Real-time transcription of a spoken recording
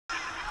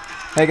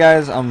Hey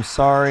guys, I'm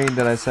sorry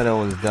that I said I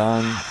was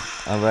done.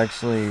 I've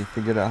actually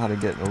figured out how to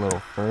get a little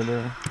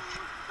further.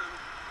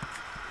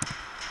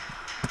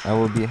 I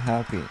will be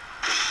happy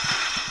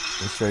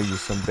to show you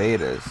some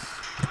betas.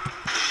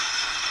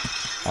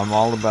 I'm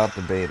all about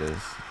the betas.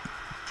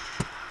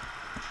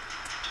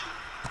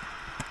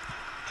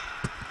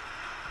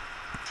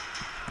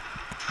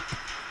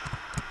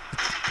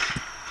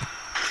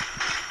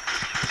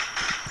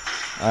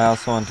 I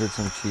also entered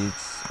some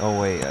cheats. Oh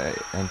wait, I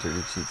entered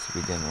the cheats to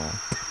begin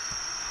with.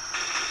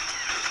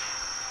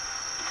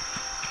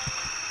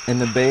 In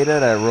the beta,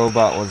 that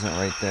robot wasn't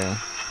right there.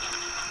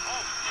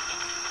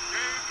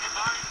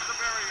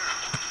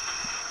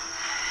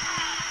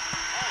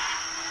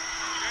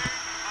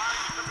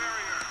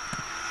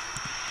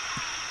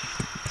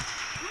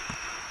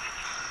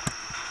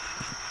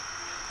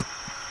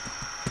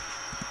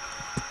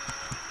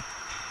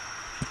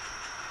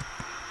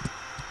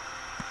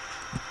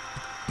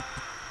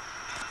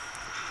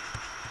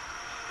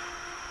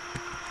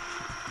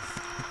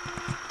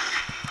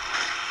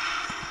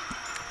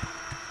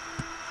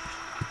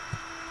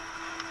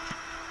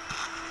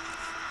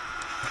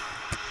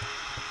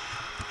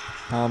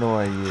 How do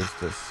I use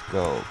the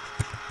scope?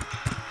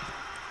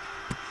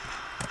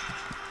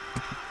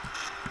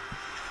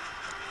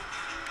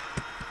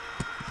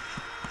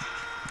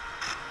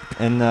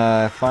 In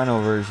the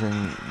final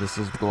version, this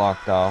is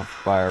blocked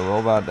off by a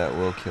robot that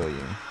will kill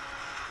you.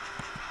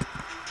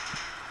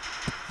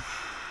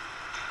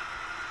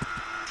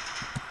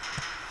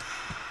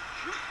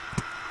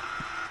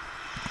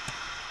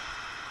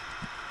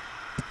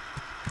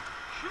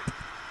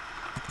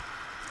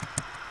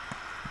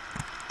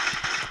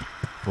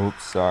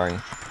 Oops, sorry.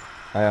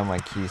 I have my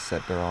key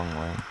set the wrong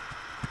way.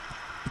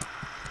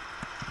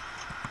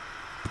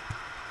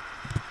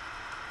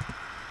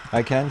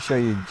 I can show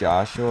you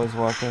Joshua's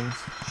weapons.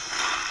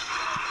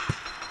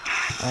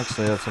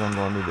 Actually, that's what I'm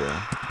going to do.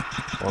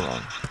 Hold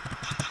on.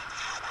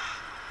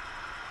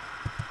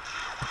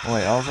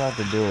 Wait, all I have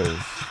to do is...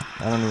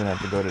 I don't even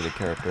have to go to the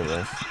character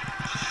list.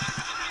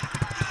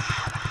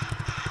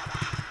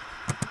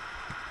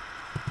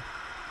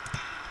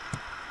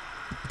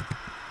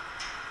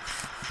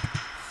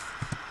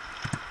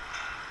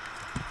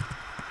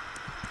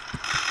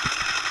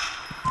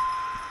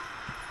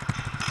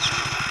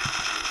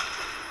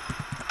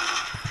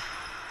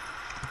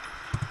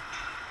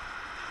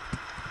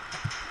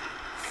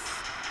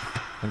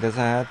 I guess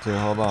I had to,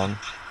 hold on.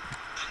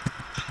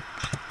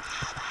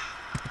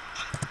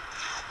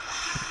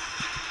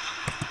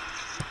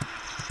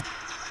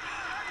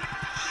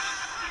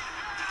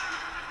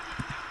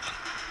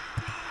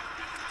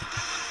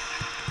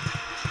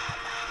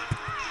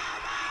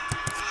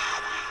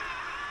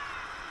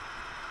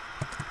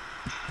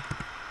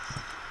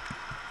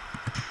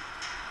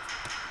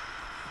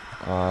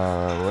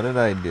 What did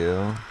I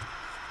do?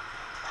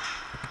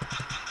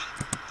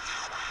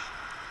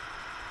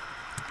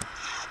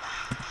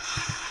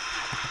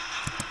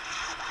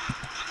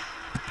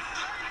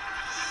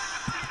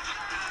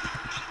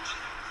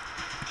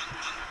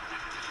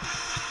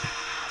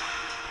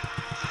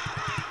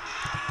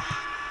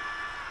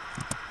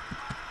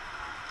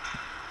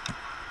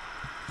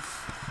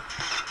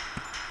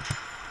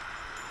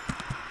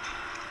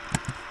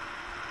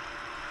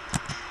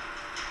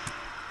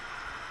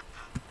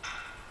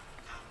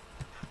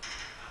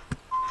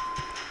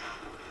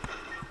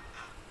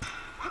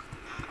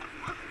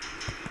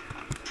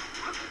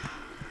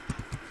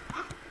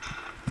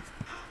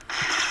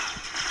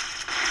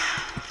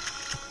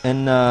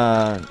 In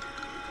the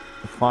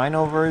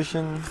final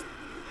version,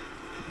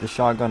 the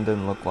shotgun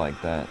didn't look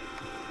like that.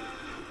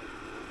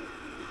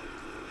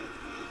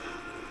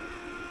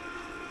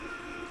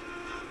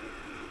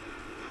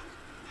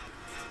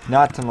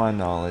 Not to my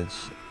knowledge,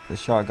 the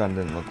shotgun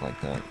didn't look like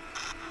that.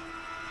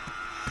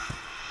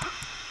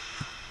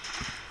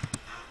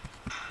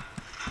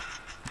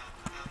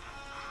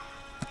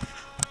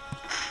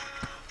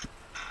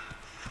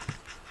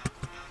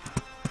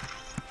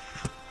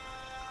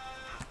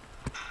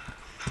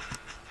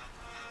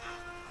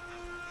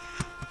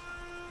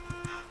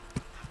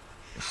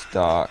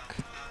 Stock.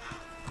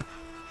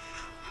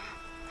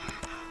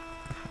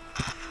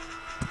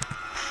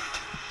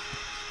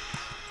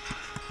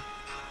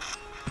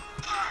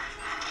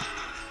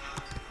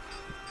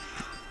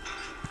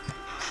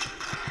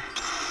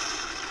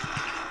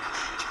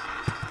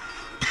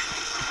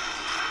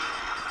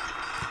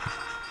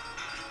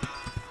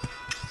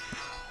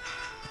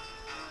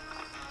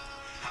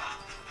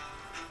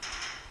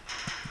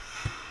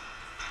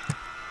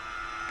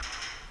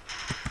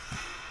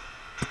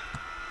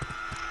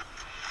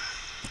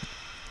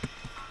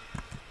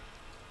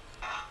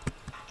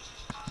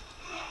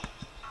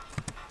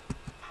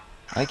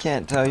 I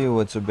can't tell you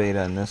what's a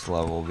beta in this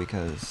level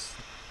because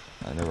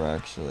I never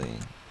actually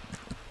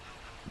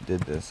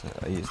did this.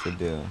 I used to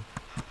do.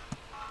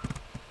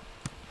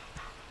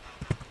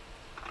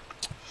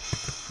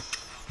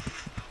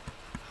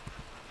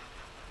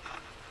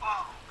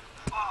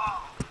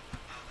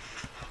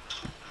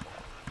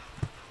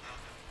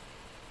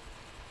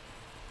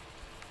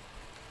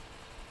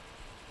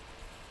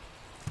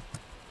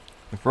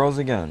 froze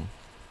again.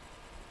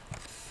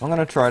 I'm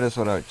gonna try this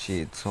without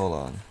cheats. Hold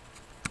on.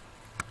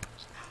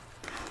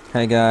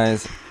 Hey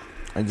guys,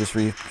 I just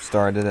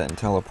restarted it and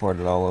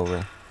teleported all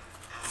over.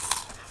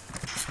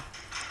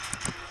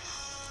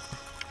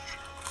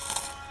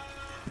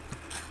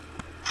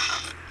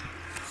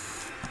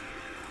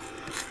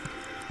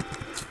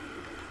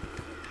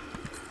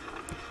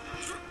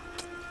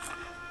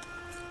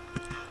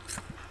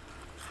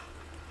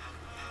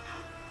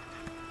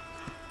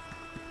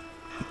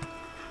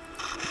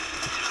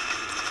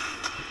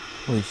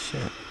 Holy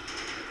shit.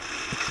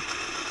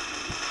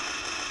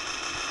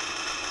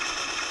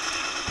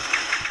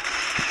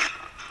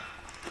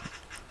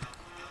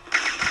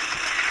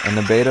 In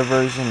the beta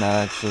version,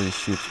 that actually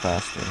shoots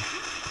faster.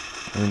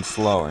 I mean,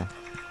 slower.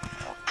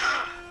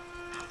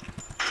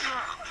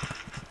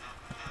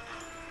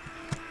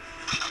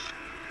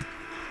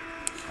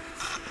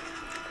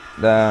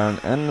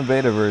 In the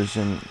beta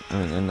version, I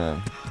mean, in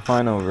the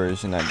final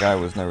version, that guy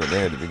was never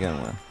there to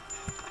begin with.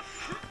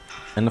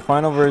 In the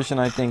final version,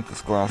 I think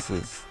this glass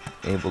is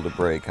able to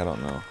break. I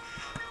don't know.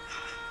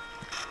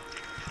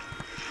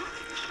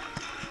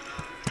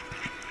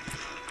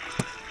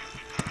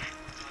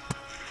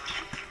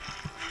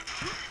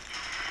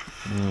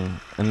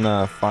 In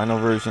the final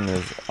version,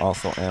 there's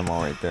also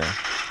ammo right there.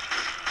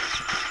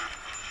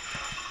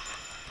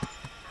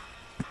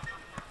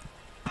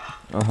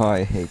 Oh,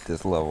 I hate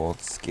this level.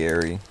 It's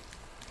scary.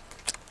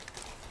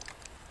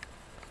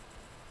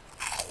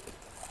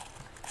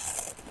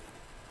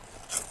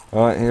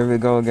 Alright, here we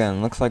go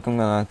again. Looks like I'm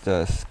gonna have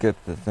to skip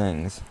the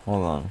things.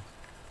 Hold on.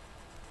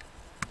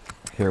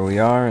 Here we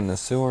are in the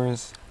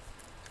sewers.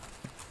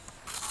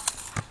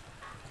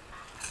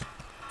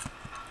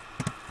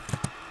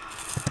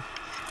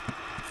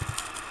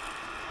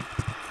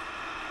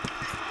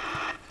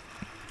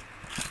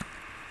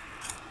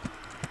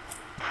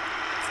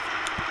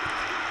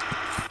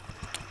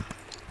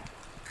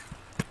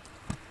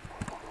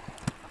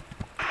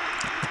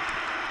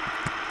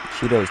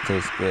 Cheetos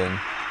taste good.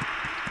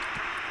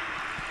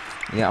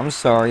 Yeah, I'm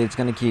sorry, it's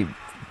gonna keep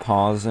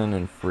pausing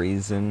and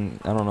freezing.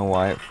 I don't know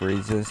why it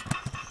freezes.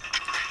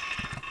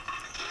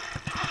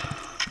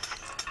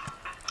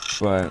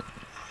 But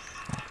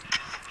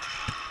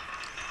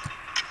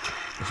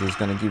it's just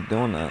gonna keep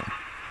doing that.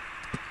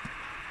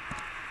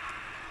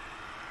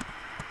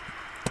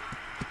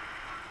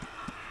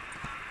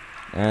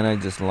 And I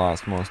just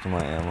lost most of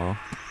my ammo.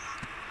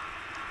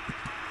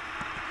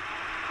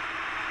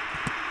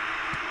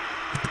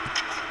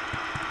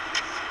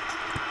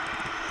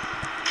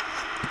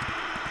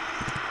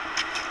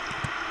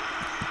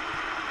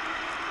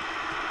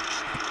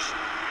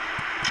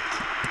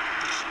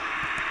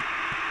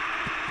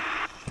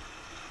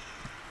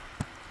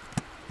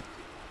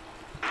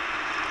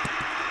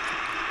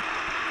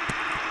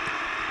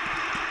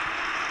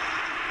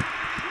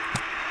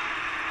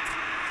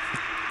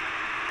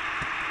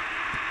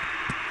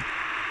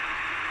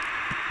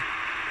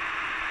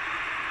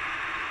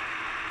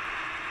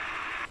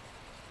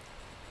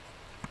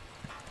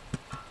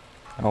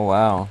 Oh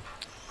wow.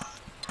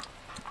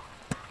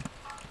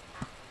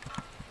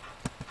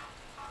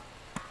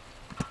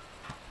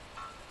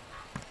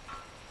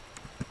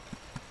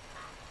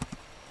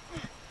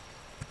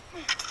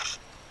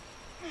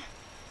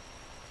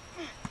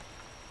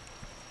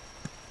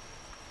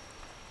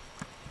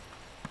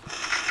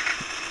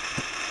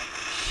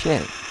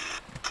 Shit.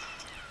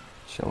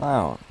 Chill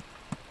out.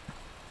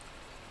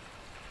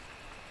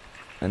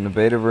 In the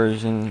beta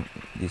version,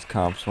 these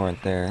cops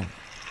weren't there.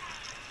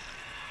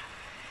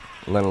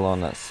 Let alone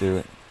that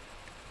suit.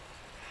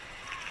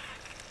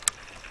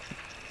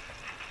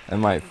 It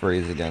might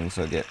freeze again,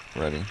 so get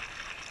ready.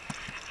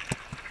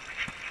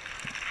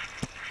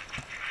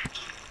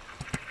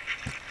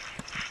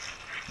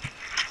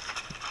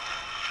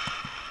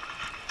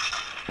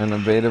 In the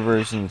beta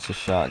version, it's a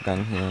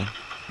shotgun here.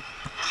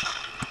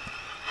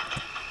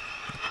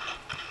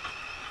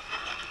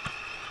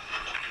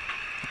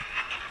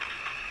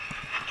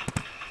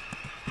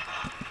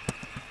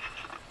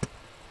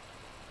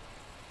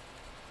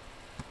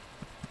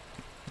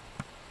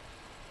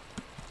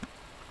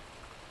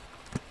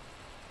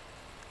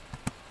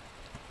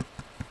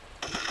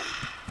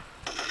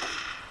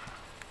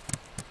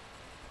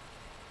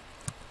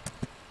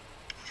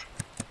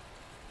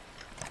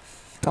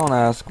 Don't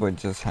ask what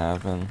just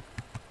happened.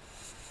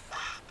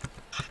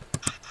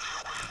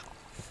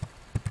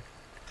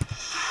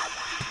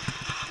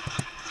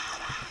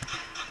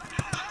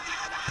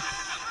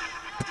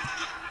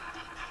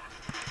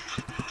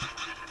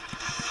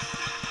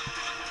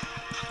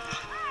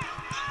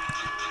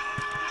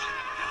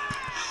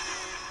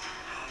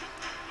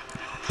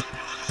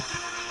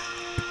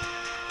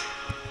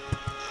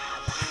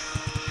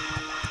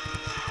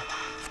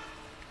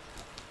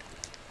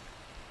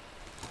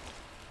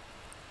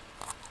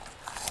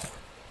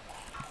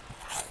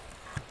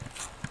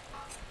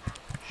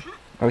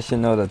 I should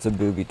know that's a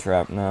booby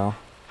trap now.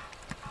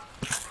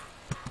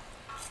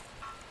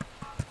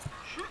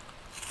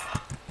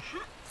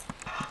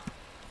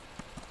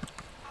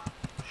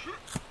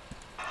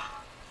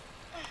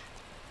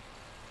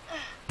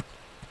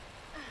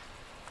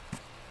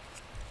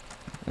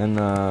 In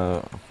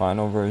the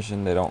final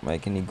version, they don't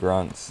make any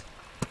grunts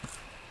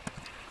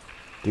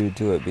due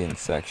to it being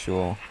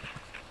sexual.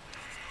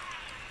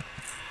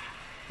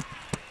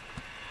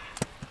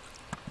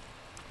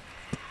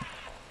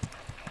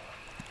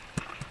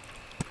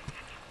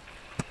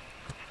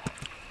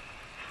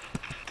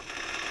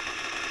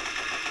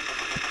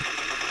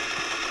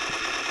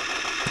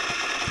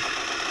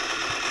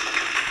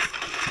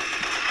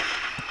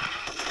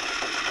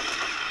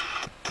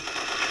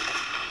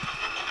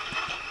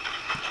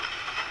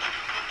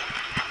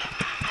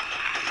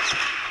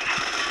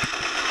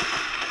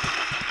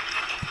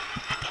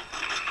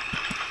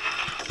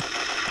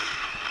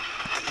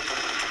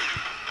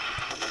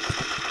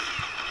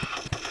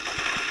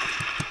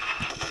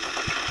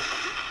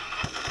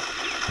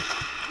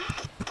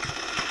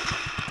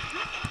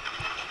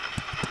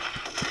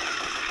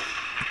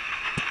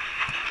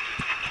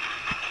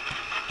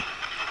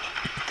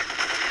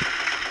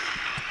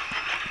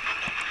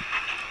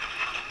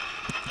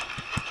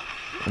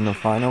 In the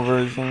final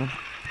version,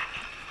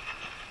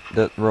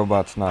 that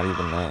robot's not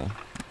even there.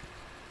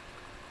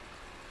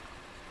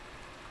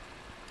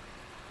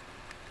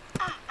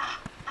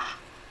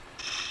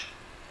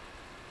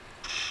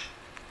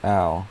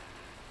 Ow.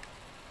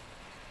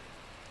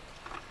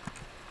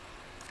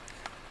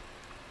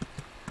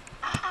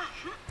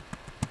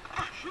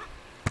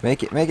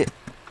 Make it, make it.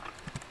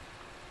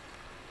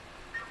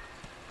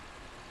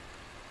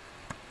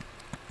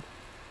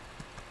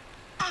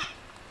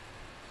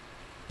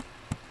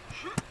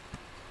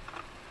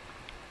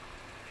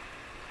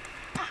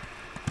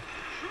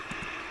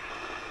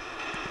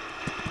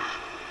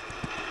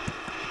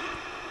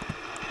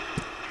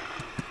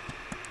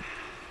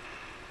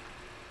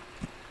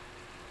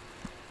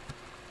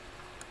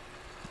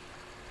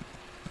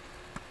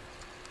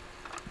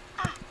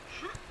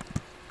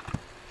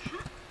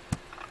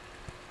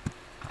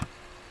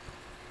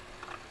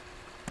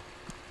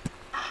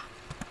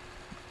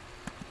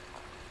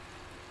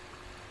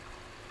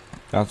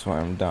 That's why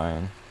I'm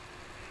dying.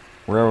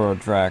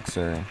 Railroad tracks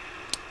are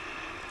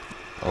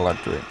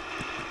electric.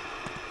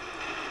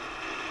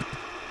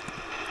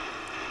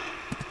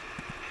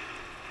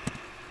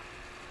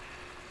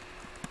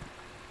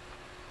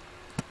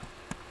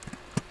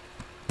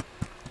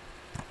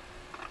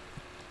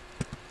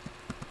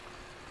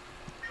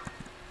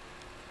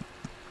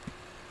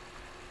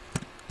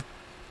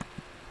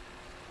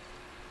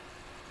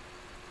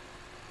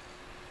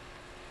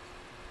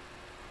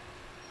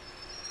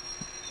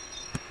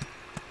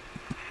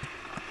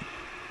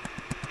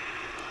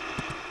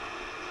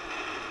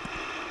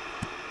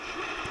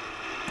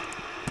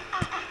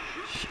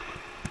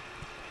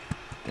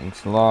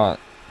 Thanks a lot.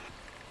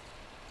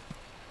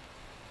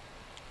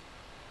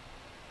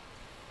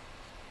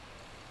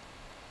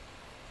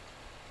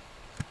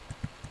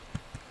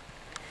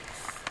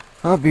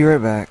 I'll be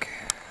right back.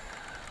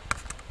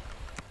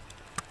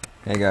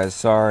 Hey guys,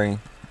 sorry.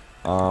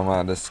 I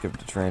had to skip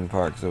the train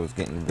part because it was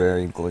getting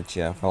very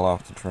glitchy. I fell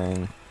off the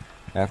train.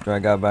 After I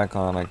got back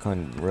on, I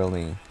couldn't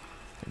really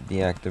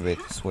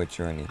deactivate the switch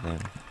or anything.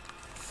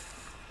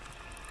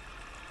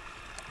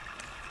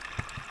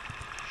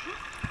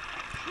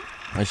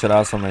 I should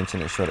also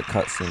mention it showed a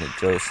cutscene at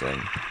Joseph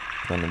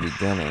from the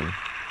beginning,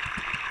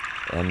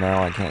 and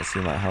now I can't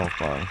see my health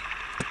bar.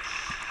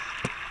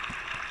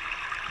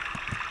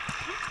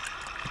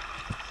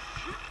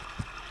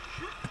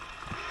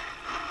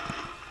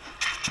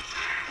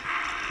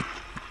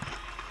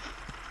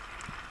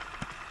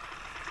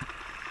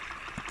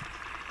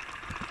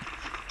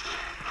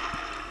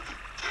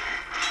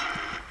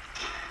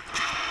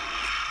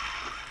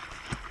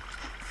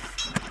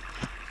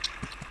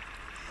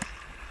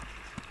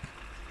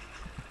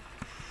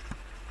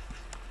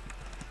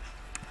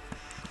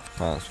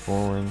 Fast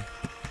forward.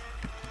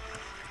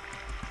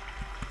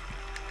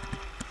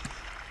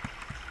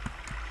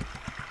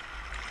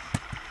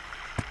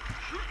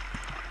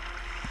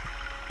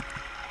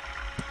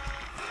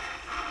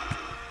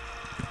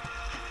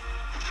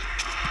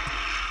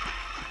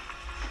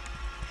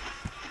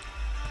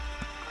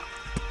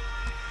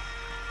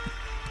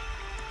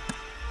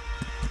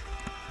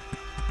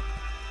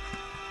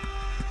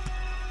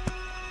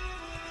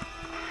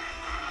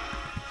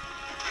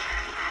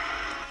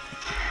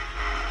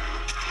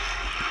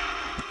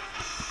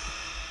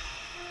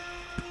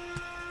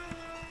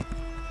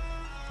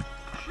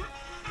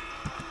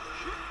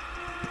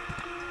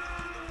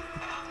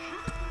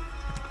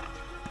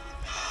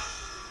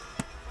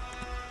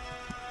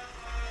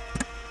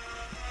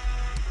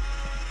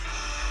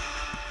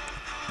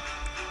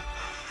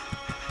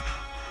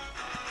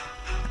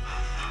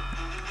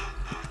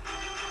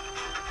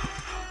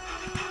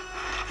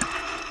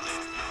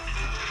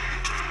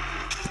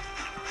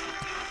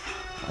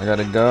 I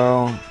gotta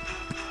go.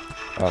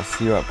 I'll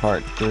see you at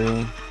part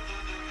 3.